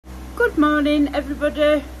Good morning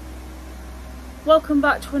everybody, welcome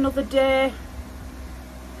back to another day.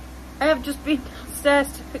 I have just been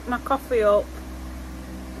downstairs to pick my coffee up.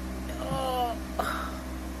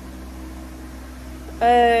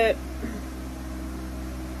 So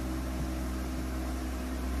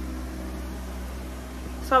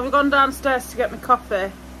I've gone downstairs to get my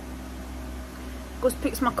coffee. Gus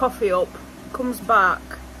picks my coffee up, comes back,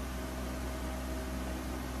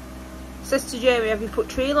 says to Jamie, have you put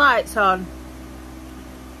tree lights on?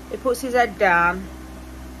 He puts his head down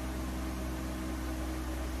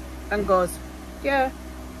and goes, yeah.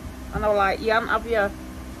 And I was like, you haven't, have you? And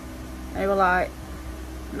he was like,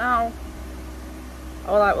 no.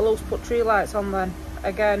 I was like, well, let's put tree lights on then,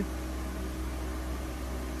 again.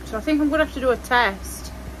 So I think I'm going to have to do a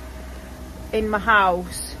test in my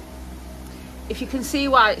house. If you can see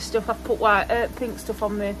white stuff, I've put pink stuff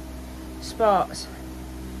on the spots.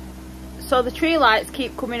 So the tree lights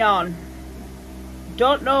keep coming on.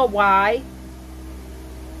 Don't know why.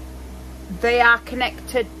 They are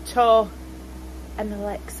connected to an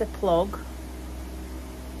Alexa plug.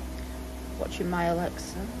 Watching my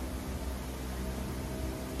Alexa.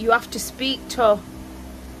 You have to speak to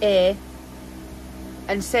A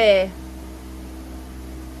and say,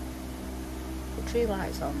 put tree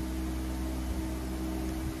lights on.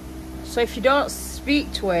 So if you don't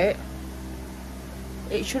speak to it,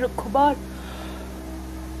 it shouldn't come on.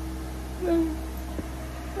 I've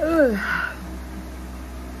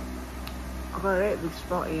got a really big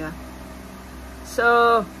spot here.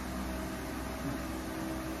 So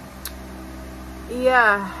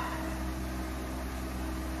yeah,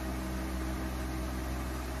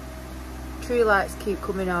 tree lights keep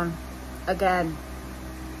coming on again.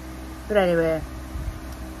 But anyway,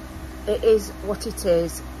 it is what it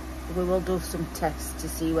is. We will do some tests to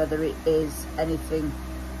see whether it is anything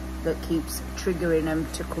that keeps triggering them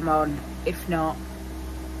to come on. If not,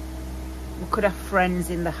 we could have friends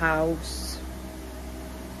in the house.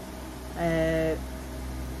 Yeah,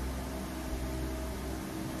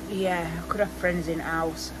 I could have friends in the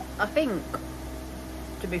house. I think,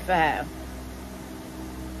 to be fair,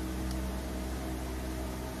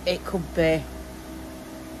 it could be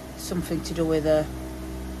something to do with a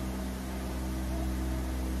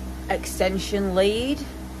extension lead,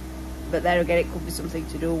 but then again it could be something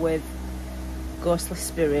to do with ghostly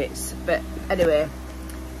spirits. But anyway,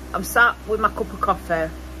 I'm sat with my cup of coffee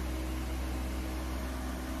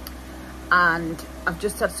and I've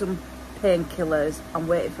just had some painkillers. I'm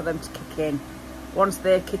waiting for them to kick in. Once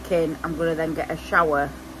they kick in, I'm going to then get a shower,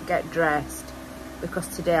 get dressed, because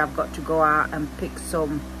today I've got to go out and pick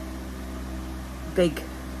some big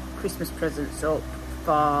Christmas presents up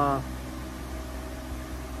for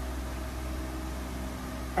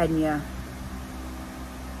Enya,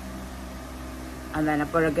 and then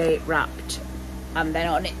I've got to get it wrapped, and then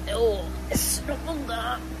on it, oh, it's not on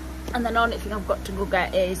that. And then on it, thing I've got to go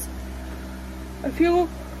get is a few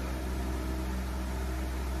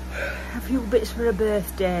bits for a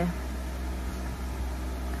birthday.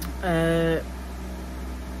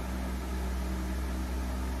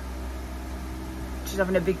 She's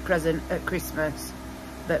having a big present at Christmas,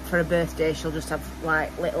 but for a birthday she'll just have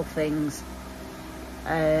like little things.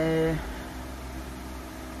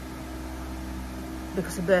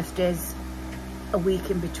 Because her birthday's a week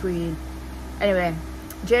in between. Anyway,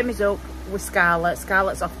 Jamie's up with Scarlett.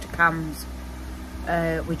 Scarlett's off to Cams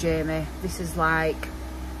with Jamie. This is like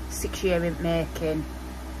 6 years in making,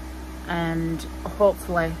 and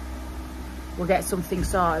hopefully we'll get something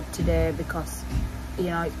sorted today, because you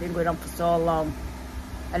know it's been going on for so long,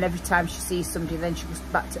 and every time she sees somebody then she goes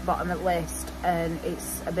back to the bottom of the list, and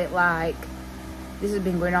it's a bit like, this has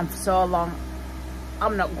been going on for so long.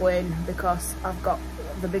 I'm not going because I've got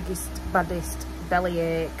the biggest, baddest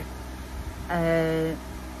bellyache.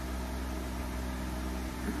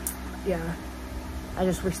 Yeah, I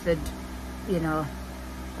just wish that, you know,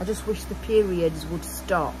 I just wish the periods would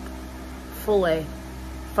stop fully,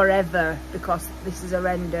 forever, because this is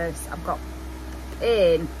horrendous. I've got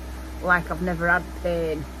pain like I've never had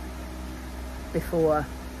pain before.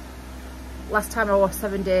 Last time I was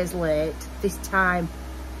 7 days late. This time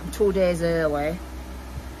I'm 2 days early.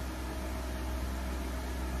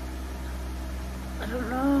 I don't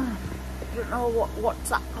know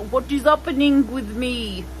what is happening with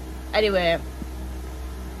me. Anyway,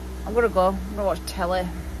 I'm gonna go. I'm gonna watch telly.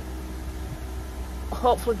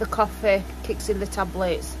 Hopefully the coffee kicks in the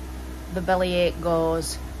tablets, the bellyache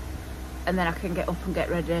goes, and then I can get up and get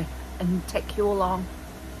ready and take you along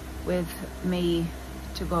with me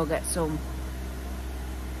to go get some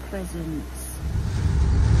presents.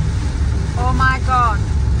 Oh my god,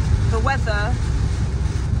 the weather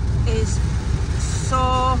is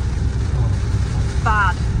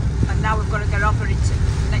now we've got to get over into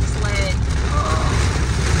the next lane.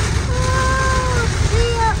 Oh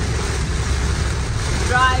dear.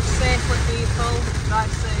 Drive safely, people.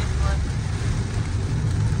 Drive safely.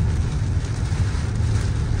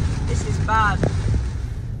 This is bad.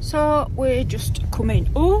 So we're just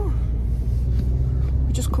coming. Oh,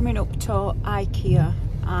 we're just coming up to IKEA,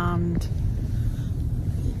 and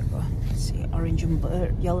let's see, orange and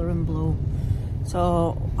blue, yellow and blue.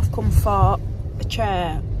 So I've come for a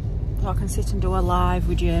chair so I can sit and do a live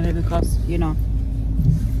with Jamie, because you know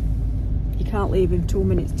you can't leave him 2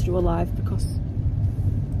 minutes to do a live because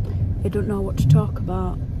you don't know what to talk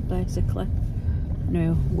about, basically.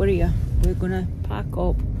 No, we're here. We're gonna park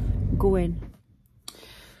up, go in.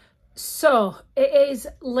 So it is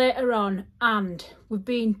later on, and we've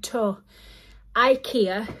been to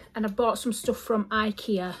IKEA, and I bought some stuff from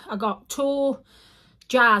IKEA. I got 2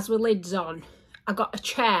 jars with lids on. I got a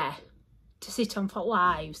chair to sit on for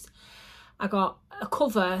lives. I got a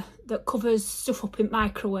cover that covers stuff up in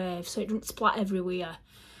microwave so it doesn't splat everywhere.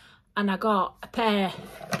 And I got a pair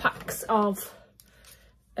packs of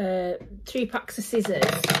 3 packs of scissors.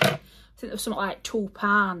 I think there was something like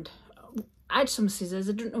 £2. I had some scissors,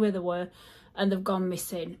 I don't know where they were, and they've gone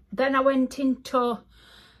missing. Then I went into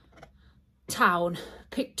town,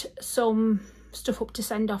 picked some stuff up to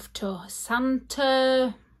send off to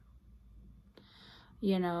Santa,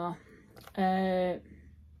 you know,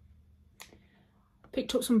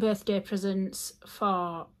 picked up some birthday presents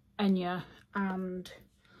for Enya and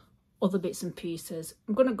other bits and pieces.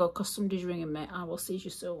 I'm gonna go because somebody's ringing me. I will see you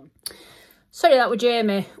soon. Sorry, that was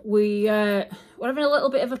Jamie. We're having a little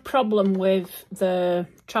bit of a problem with the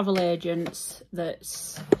travel agents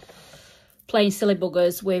that's playing silly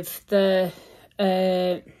buggers with the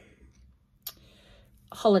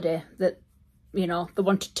holiday that, you know, they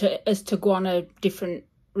wanted us to go on a different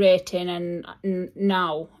rating, and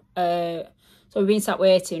now so we've been sat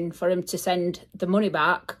waiting for him to send the money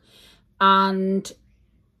back, and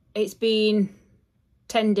it's been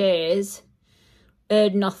 10 days.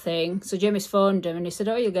 Heard nothing. So Jamie's phoned him and he said,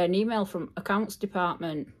 oh, you'll get an email from accounts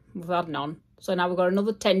department. We've had none. So now we've got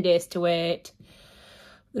another 10 days to wait.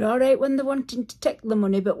 They're all right when they're wanting to take the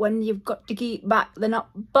money, but when you've got to keep back, they're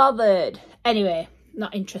not bothered. Anyway,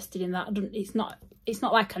 not interested in that. It's not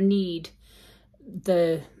like I need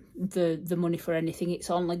the money for anything. It's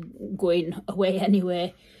only going away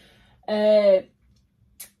anyway. Let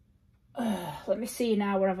me see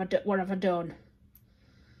now. What have I done?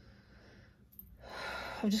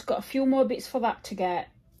 I've just got a few more bits for that to get.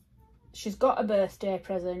 She's got a birthday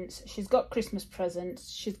presents. She's got Christmas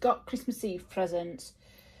presents. She's got Christmas Eve presents.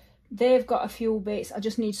 They've got a few bits. I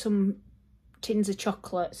just need some tins of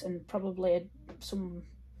chocolates and probably some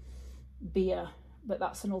beer. But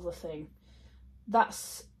that's another thing.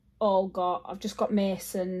 That's all got. I've just got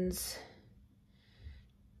Mason's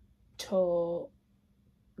to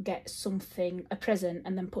get something, a present,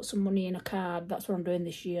 and then put some money in a card. That's what I'm doing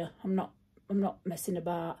this year. I'm not messing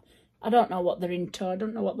about. I don't know what they're into. I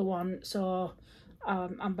don't know what they want, so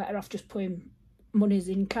I'm better off just putting monies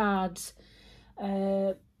in cards.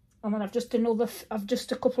 And then I've just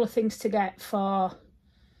a couple of things to get for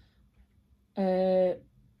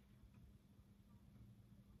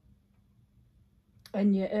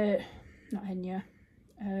Enya, not Enya,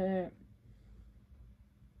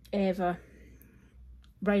 Ava,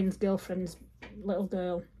 Brian's girlfriend's little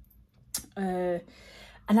girl.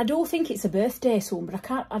 And I do think it's a birthday soon, but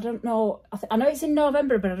I don't know. I know it's in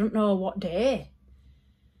November, but I don't know what day.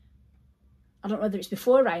 I don't know whether it's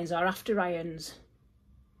before Ryan's or after Ryan's.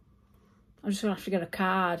 I'm just going to have to get a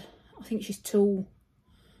card. I think she's 2.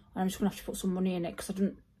 I'm just going to have to put some money in it because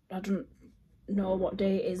I don't know what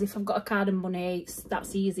day it is. If I've got a card and money,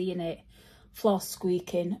 that's easy, innit? Floor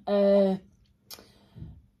squeaking.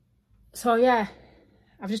 So, yeah.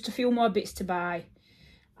 I've just a few more bits to buy.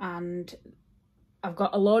 And I've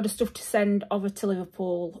got a load of stuff to send over to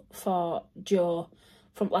Liverpool for Joe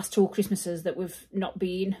from last 2 Christmases that we've not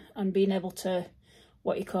been and been able to,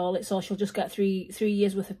 what you call it. So she'll just get 3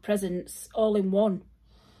 years worth of presents all in one.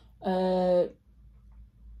 And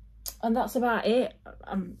that's about it.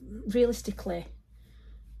 I'm realistically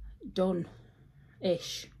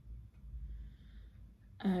done-ish.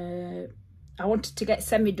 I wanted to get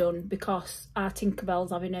semi-done because our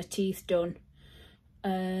Tinkerbell's having her teeth done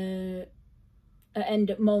at end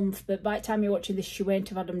of month, but by the time you're watching this she won't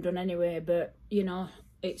have had them done anyway. But you know,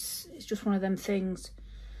 it's just one of them things.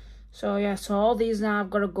 So yeah, so all these now I've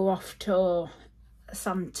got to go off to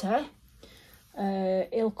Santa.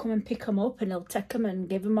 He'll come and pick them up and he'll take them and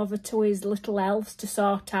give them over to his little elves to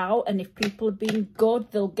sort out, and if people have been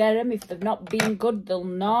good they'll get them, if they've not been good they'll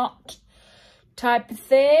not, type of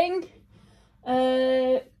thing.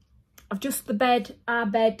 I've just our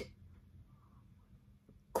bed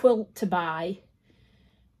quilt to buy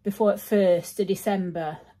before 1st of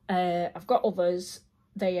December. I've got others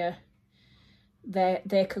there.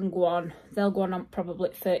 They can go on. They'll go on probably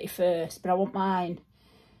 31st, but I want mine.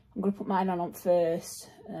 I'm going to put mine on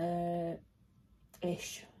 1st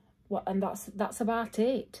ish. And that's about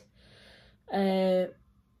it. I'll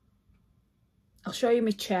show you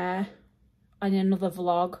my chair in another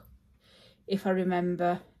vlog if I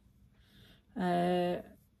remember. You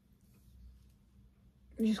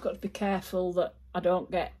just got to be careful that I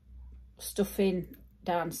don't get stuff in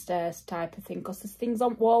downstairs type of thing, because there's things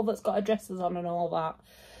on wall that's got addresses on and all that.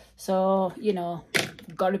 So, you know,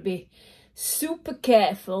 you've got to be super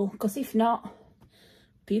careful, because if not,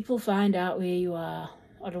 people find out where you are.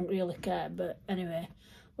 I don't really care, but anyway,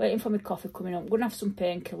 waiting for my coffee coming up. I'm going to have some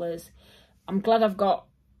painkillers. I'm glad I've got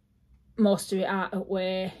most of it out of the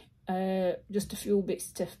way. Just a few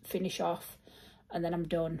bits to finish off and then I'm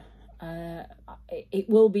done. It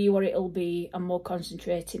will be what it'll be. I'm more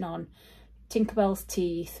concentrating on Tinkerbell's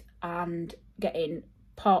teeth and getting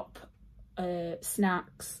pop,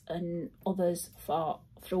 snacks and others for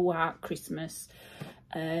throughout Christmas.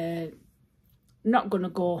 Not gonna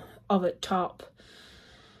go over the top.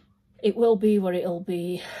 It will be what it'll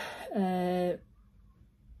be.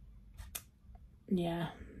 Yeah,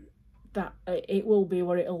 that it will be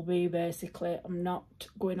what it'll be. Basically, I'm not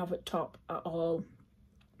going over the top at all.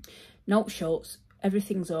 No shuts,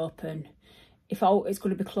 everything's open. If it's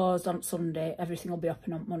going to be closed on Sunday, everything will be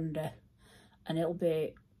open on Monday, and it'll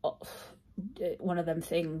be one of them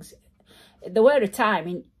things. There were a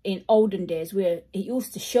time in olden days where it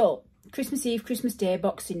used to shut Christmas Eve, Christmas Day,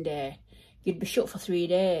 Boxing Day. You'd be shut for 3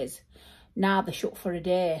 days. Now they're shut for a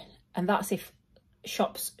day, and that's if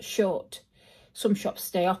shops shut. Some shops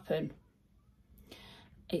stay open.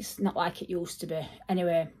 It's not like it used to be.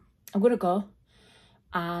 Anyway, I'm going to go,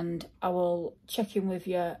 and I will check in with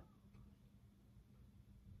you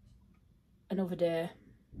another day.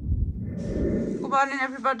 Good morning,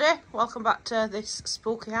 everybody. Welcome back to this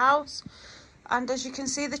spooky house. And as you can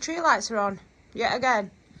see, the tree lights are on yet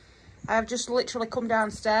again. I have just literally come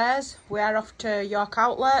downstairs. We are off to York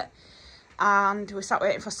Outlet, and we sat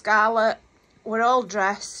waiting for Scarlett. We're all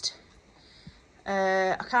dressed.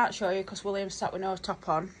 I can't show you because William's sat with no top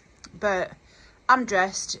on, but I'm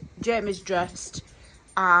dressed, Jamie's dressed,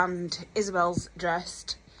 and Isabel's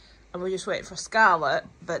dressed, and we're just waiting for Scarlett.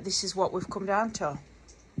 But this is what we've come down to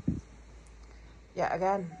yet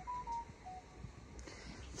again.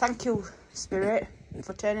 Thank you, Spirit,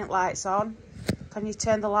 for turning lights on. Can you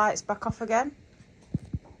turn the lights back off again?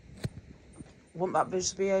 Wouldn't that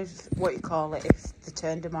just be what you call it if they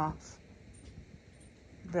turned them off?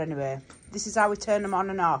 But anyway, this is how we turn them on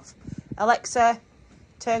and off. Alexa,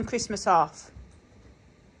 turn Christmas off.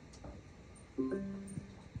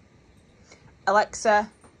 Alexa,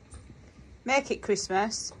 make it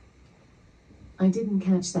Christmas. I didn't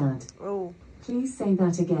catch that. Oh. Please say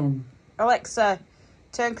that again. Alexa,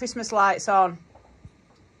 turn Christmas lights on.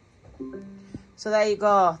 So there you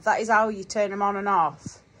go. That is how you turn them on and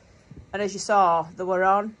off. And as you saw, they were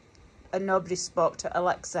on, and nobody spoke to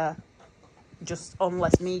Alexa.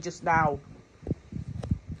 Unless me just now.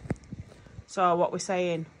 So what we're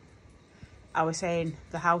saying? Are we saying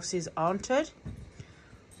the house is haunted?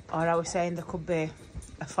 Or are we saying there could be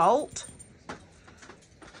a fault?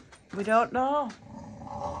 We don't know.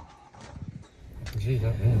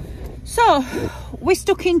 So, we're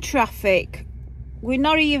stuck in traffic. We're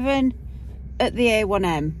not even at the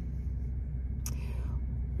A1M.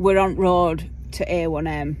 We're on road to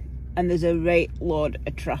A1M, and there's a great load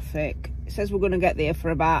of traffic. It says we're going to get there for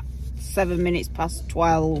about 7 minutes past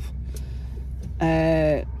 12.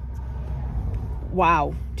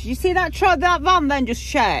 Wow. Did you see that van then just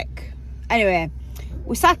shake? Anyway,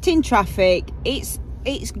 we sat in traffic. It's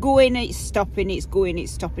going, it's stopping, it's going,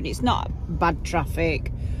 it's stopping. It's not bad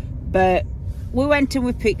traffic, but we went and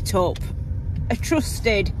we picked up a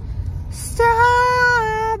trusted Starbies.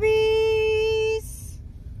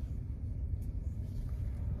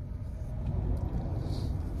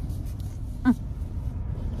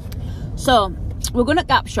 So we're going to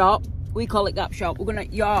Gap Shop. We call it Gap Shop. We're going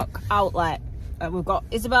to York Outlet. We've got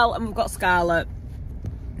Isabel and we've got Scarlett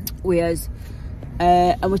with us.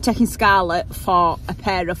 And we're taking Scarlett for a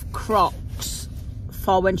pair of Crocs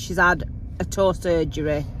for when she's had a toe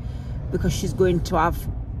surgery, because she's going to have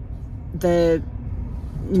the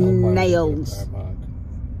nails.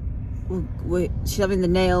 She's having the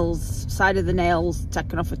nails, side of the nails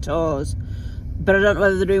taken off her toes. But I don't know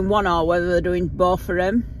whether they're doing one or whether they're doing both of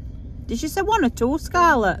them. Did she say one or two,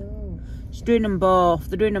 Scarlett? She's doing them both.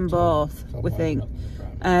 They're doing them both, we think.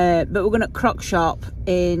 But we're going to Croc Shop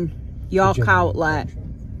in York Outlet.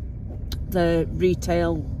 The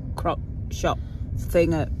retail Croc Shop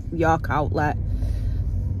thing at York Outlet.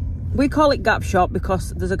 We call it Gap Shop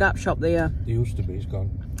because there's a Gap Shop there. There used to be, it's gone.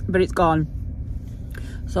 But it's gone.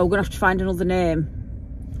 So we're going to have to find another name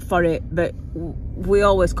for it. But we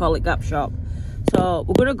always call it Gap Shop. So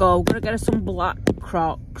we're going to go. We're going to get her some black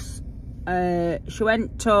Crocs. She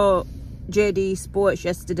went to JD Sports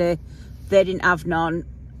yesterday. They didn't have none.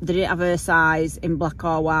 They didn't have her size in black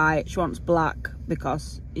or white. She wants black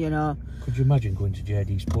because, you know. Could you imagine going to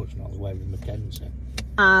JD Sports and all the way with Mackenzie?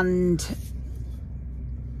 And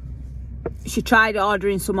she tried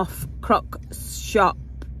ordering some off Croc Shop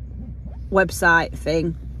website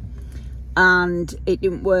thing, and it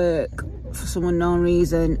didn't work for some unknown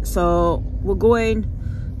reason. So we're going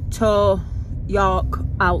to York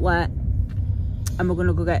Outlet and we're going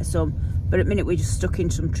to go get some. But at the minute we're just stuck in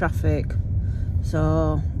some traffic.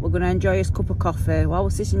 So we're going to enjoy a cup of coffee while we're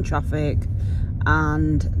sitting in traffic,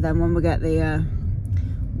 and then when we get there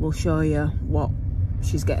we'll show you what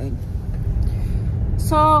she's getting.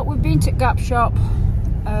 So we've been to Gap Shop,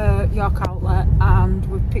 York Outlet, and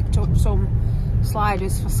we've picked up some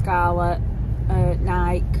sliders for Scarlett,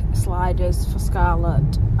 Nike sliders for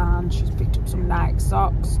Scarlett, and she's picked up some Nike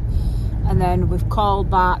socks. And then we've called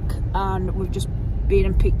back and we've just been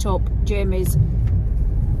and picked up Jamie's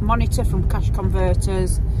monitor from Cash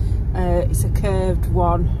Converters. It's a curved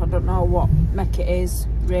one. I don't know what make it is,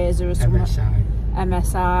 Razer or something.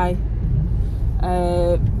 MSI.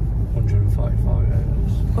 144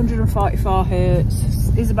 hertz. 144 hertz.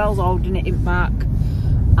 Isabel's holding it in back,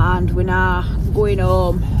 and we're now going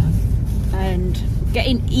home and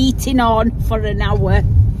getting eating on for an hour.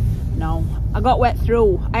 No, I got wet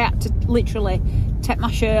through. I had to literally take my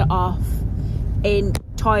shirt off in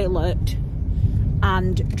toilet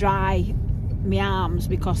and dry my arms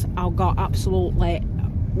because I got absolutely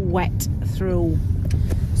wet through.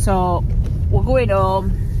 So we're going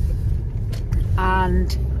home,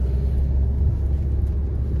 and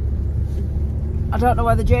I don't know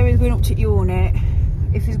whether Jamie's going up to unit.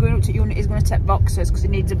 If he's going up to unit, he's going to take boxes because he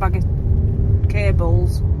needs a bag of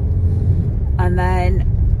cables. And then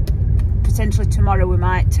potentially tomorrow we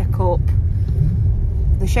might take up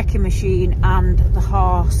the shaking machine and the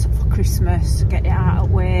horse for Christmas, get it out of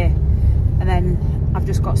the way. And then I've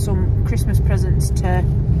just got some Christmas presents to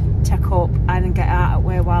take up and get out of the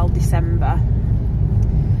way while December.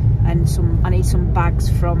 And I need some bags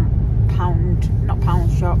from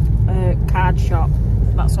card shop.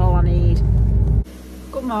 That's all I need.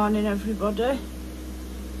 Good morning everybody.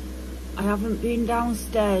 I haven't been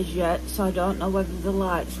downstairs yet, so I don't know whether the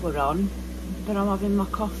lights were on, but I'm having my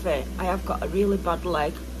coffee. I have got a really bad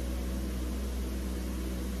leg.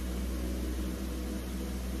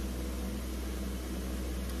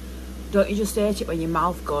 Don't you just hate it when your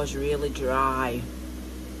mouth goes really dry?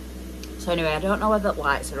 So anyway, I don't know whether the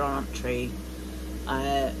lights are on the tree.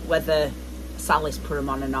 Whether Sally's put them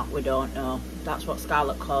on or not, we don't know. That's what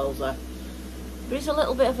Scarlett calls her. But it's a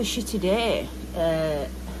little bit of a shitty day.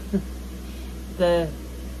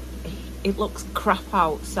 It looks crap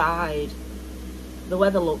outside. The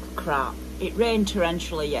weather looks crap. It rained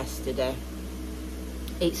torrentially yesterday.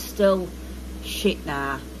 It's still shit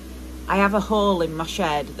now. I have a hole in my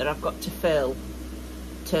shed that I've got to fill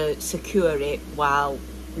to secure it while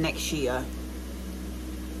next year.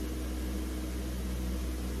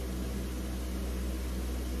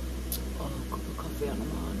 On the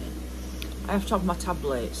morning. I have to have my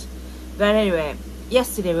tablets. But anyway,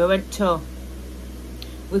 yesterday we went to,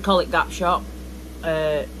 we call it Gap Shop,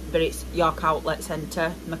 but it's York Outlet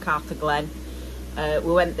Centre, Macarthur Glen.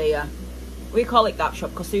 We went there. We call it Gap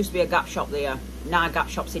Shop because there used to be a Gap Shop there. Now Gap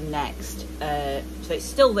Shop's in Next. So it's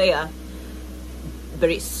still there, but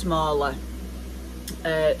it's smaller.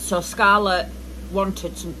 So Scarlett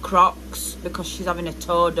wanted some Crocs because she's having a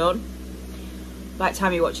toe done. By the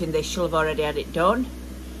time you're watching this, she'll have already had it done.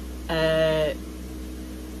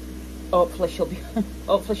 Hopefully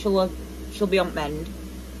she'll be on mend.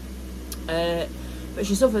 But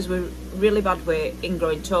she suffers with really bad with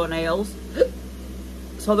ingrowing toenails.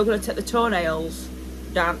 So they're going to take the toenails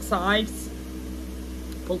down sides,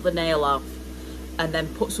 pull the nail off, and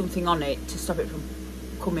then put something on it to stop it from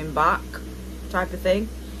coming back, type of thing.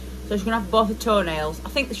 So she's going to have both the toenails. I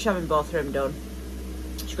think she's having both of them done.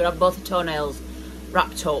 She's going to have both the toenails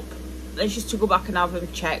wrapped up. Then she's to go back and have them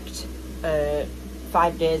checked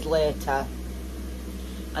 5 days later.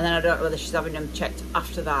 And then I don't know whether she's having them checked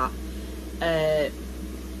after that.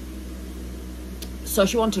 So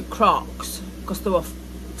she wanted Crocs because they were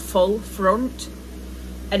full front.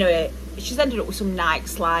 Anyway, she's ended up with some Nike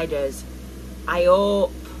sliders. I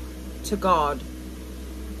hope to God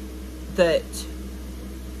that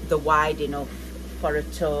they're wide enough for a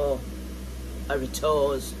toe, or her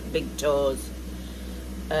toes, big toes,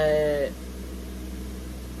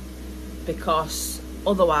 because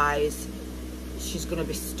otherwise she's going to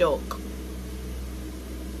be stuck.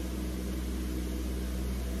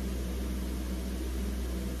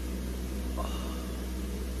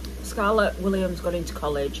 Scarlett Williams got into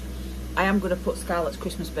college. I am going to put Scarlett's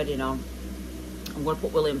Christmas bedding on. I'm going to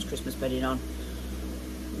put William's Christmas bedding on.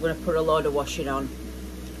 I'm going to put a load of washing on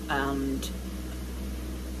and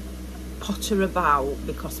potter about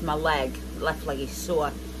because my left leg is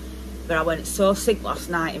sore. But I went so sick last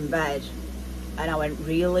night in bed, and I went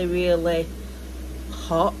really, really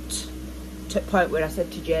hot to the point where I said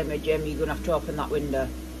to Jamie, you're going to have to open that window.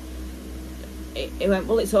 He went,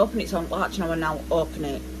 well, it's open, it's on latch. And I went, now open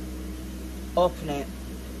it. Open it.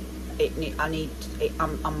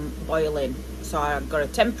 I'm boiling. So I got a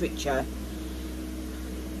temperature.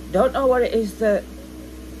 Don't know what it is that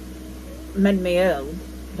made me ill,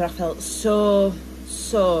 but I felt so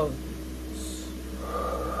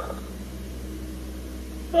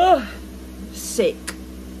sick.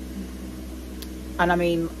 And I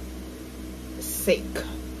mean sick.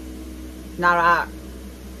 Now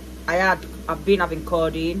I've been having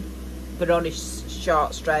codeine, but only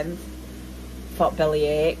short strength for belly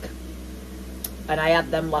ache, and I had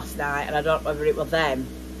them last night, and I don't know whether it was them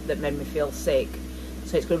that made me feel sick.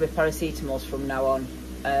 So it's going to be paracetamols from now on,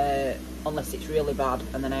 unless it's really bad,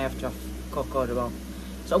 and then I have to have Cocodamol.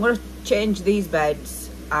 So I'm going to change these beds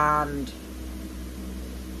and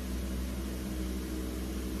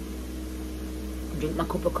drink my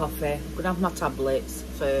cup of coffee. I'm going to have my tablets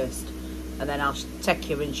first, and then I'll take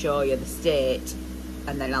you and show you the state,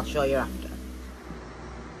 and then I'll show you after.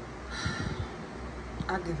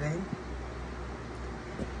 I give in.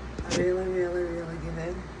 I really give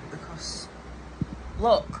in, because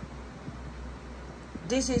look,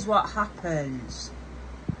 this is what happens.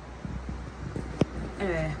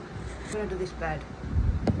 Anyway, I'm gonna do this bed,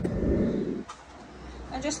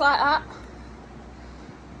 and just like that,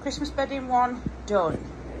 Christmas bedding one done.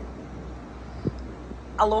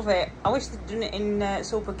 I love it. I wish they'd done it in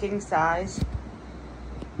super king size.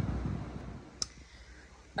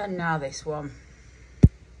 And now this one.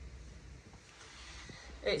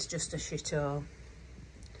 It's just a shithole.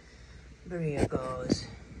 But here goes.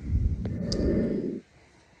 And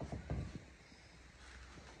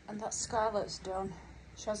that's Scarlett's done.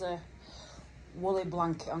 She has a woolly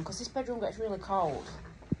blanket on, because this bedroom gets really cold.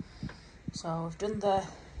 So I've done the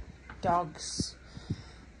dog's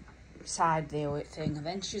side there thing, and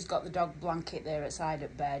then she's got the dog blanket there outside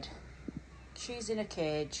at bed. She's in a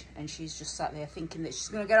cage, and she's just sat there thinking that she's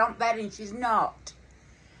going to get on bed, and she's not.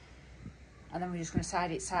 And then we're just going to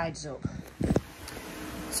side it sides up.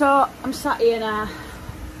 So I'm sat here now.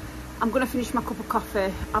 I'm going to finish my cup of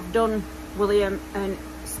coffee. I've done William and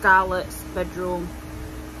Scarlett's bedroom.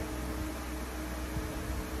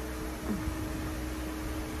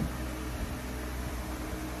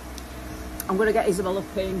 I'm going to get Isabel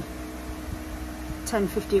up in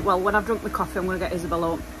 10:50. Well, when I've drunk my coffee, I'm going to get Isabel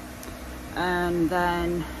up and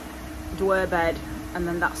then do her bed, and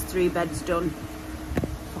then that's 3 beds done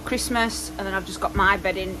for Christmas. And then I've just got my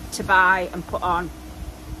bedding to buy and put on.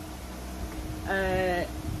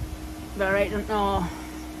 But I don't know.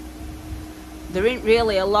 There ain't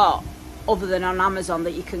really a lot other than on Amazon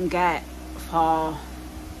that you can get for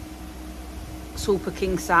super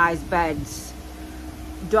king size beds.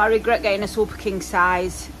 Do I regret getting a super king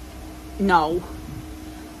size? No.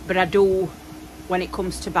 But I do when it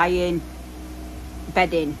comes to buying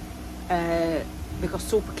bedding. Because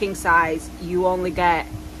super king size, you only get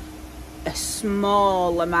a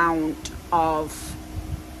small amount of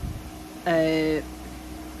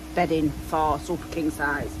bedding for super king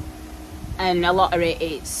size. And a lot of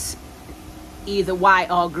it's either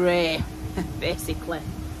white or grey, basically.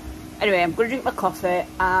 Anyway, I'm going to drink my coffee,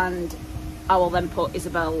 and I will then put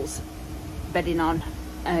Isabel's bedding on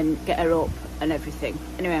and get her up and everything.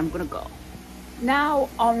 Anyway, I'm going to go. Now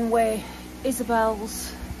on with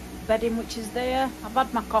Isabel's bedding, which is there. I've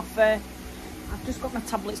had my coffee. I've just got my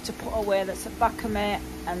tablets to put away that's at the back of me,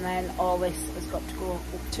 and then all this has got to go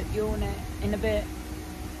up to uni in a bit.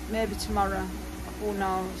 Maybe tomorrow, who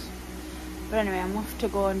knows. But anyway, I'm off to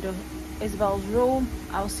go and do Isabel's room.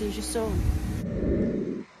 I'll see you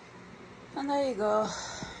soon. And there you go.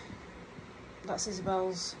 That's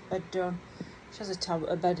Isabel's bed done. She has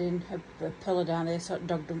a bedding, a pillow down there so the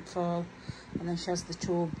dog don't fall. And then she has the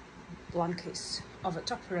 2 blankets over the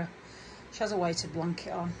top of her. She has a weighted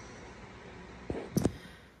blanket on.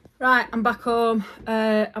 Right, I'm back home.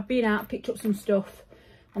 I've been out, picked up some stuff.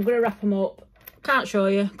 I'm going to wrap them up. Can't show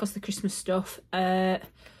you because the Christmas stuff. Yeah,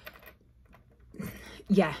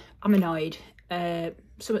 I'm annoyed.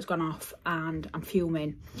 Something's gone off and I'm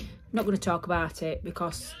fuming. I'm not going to talk about it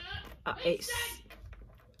because it's,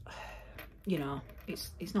 you know,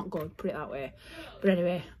 it's not good, put it that way. But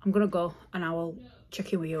anyway, I'm going to go and I will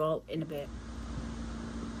check in with you all in a bit.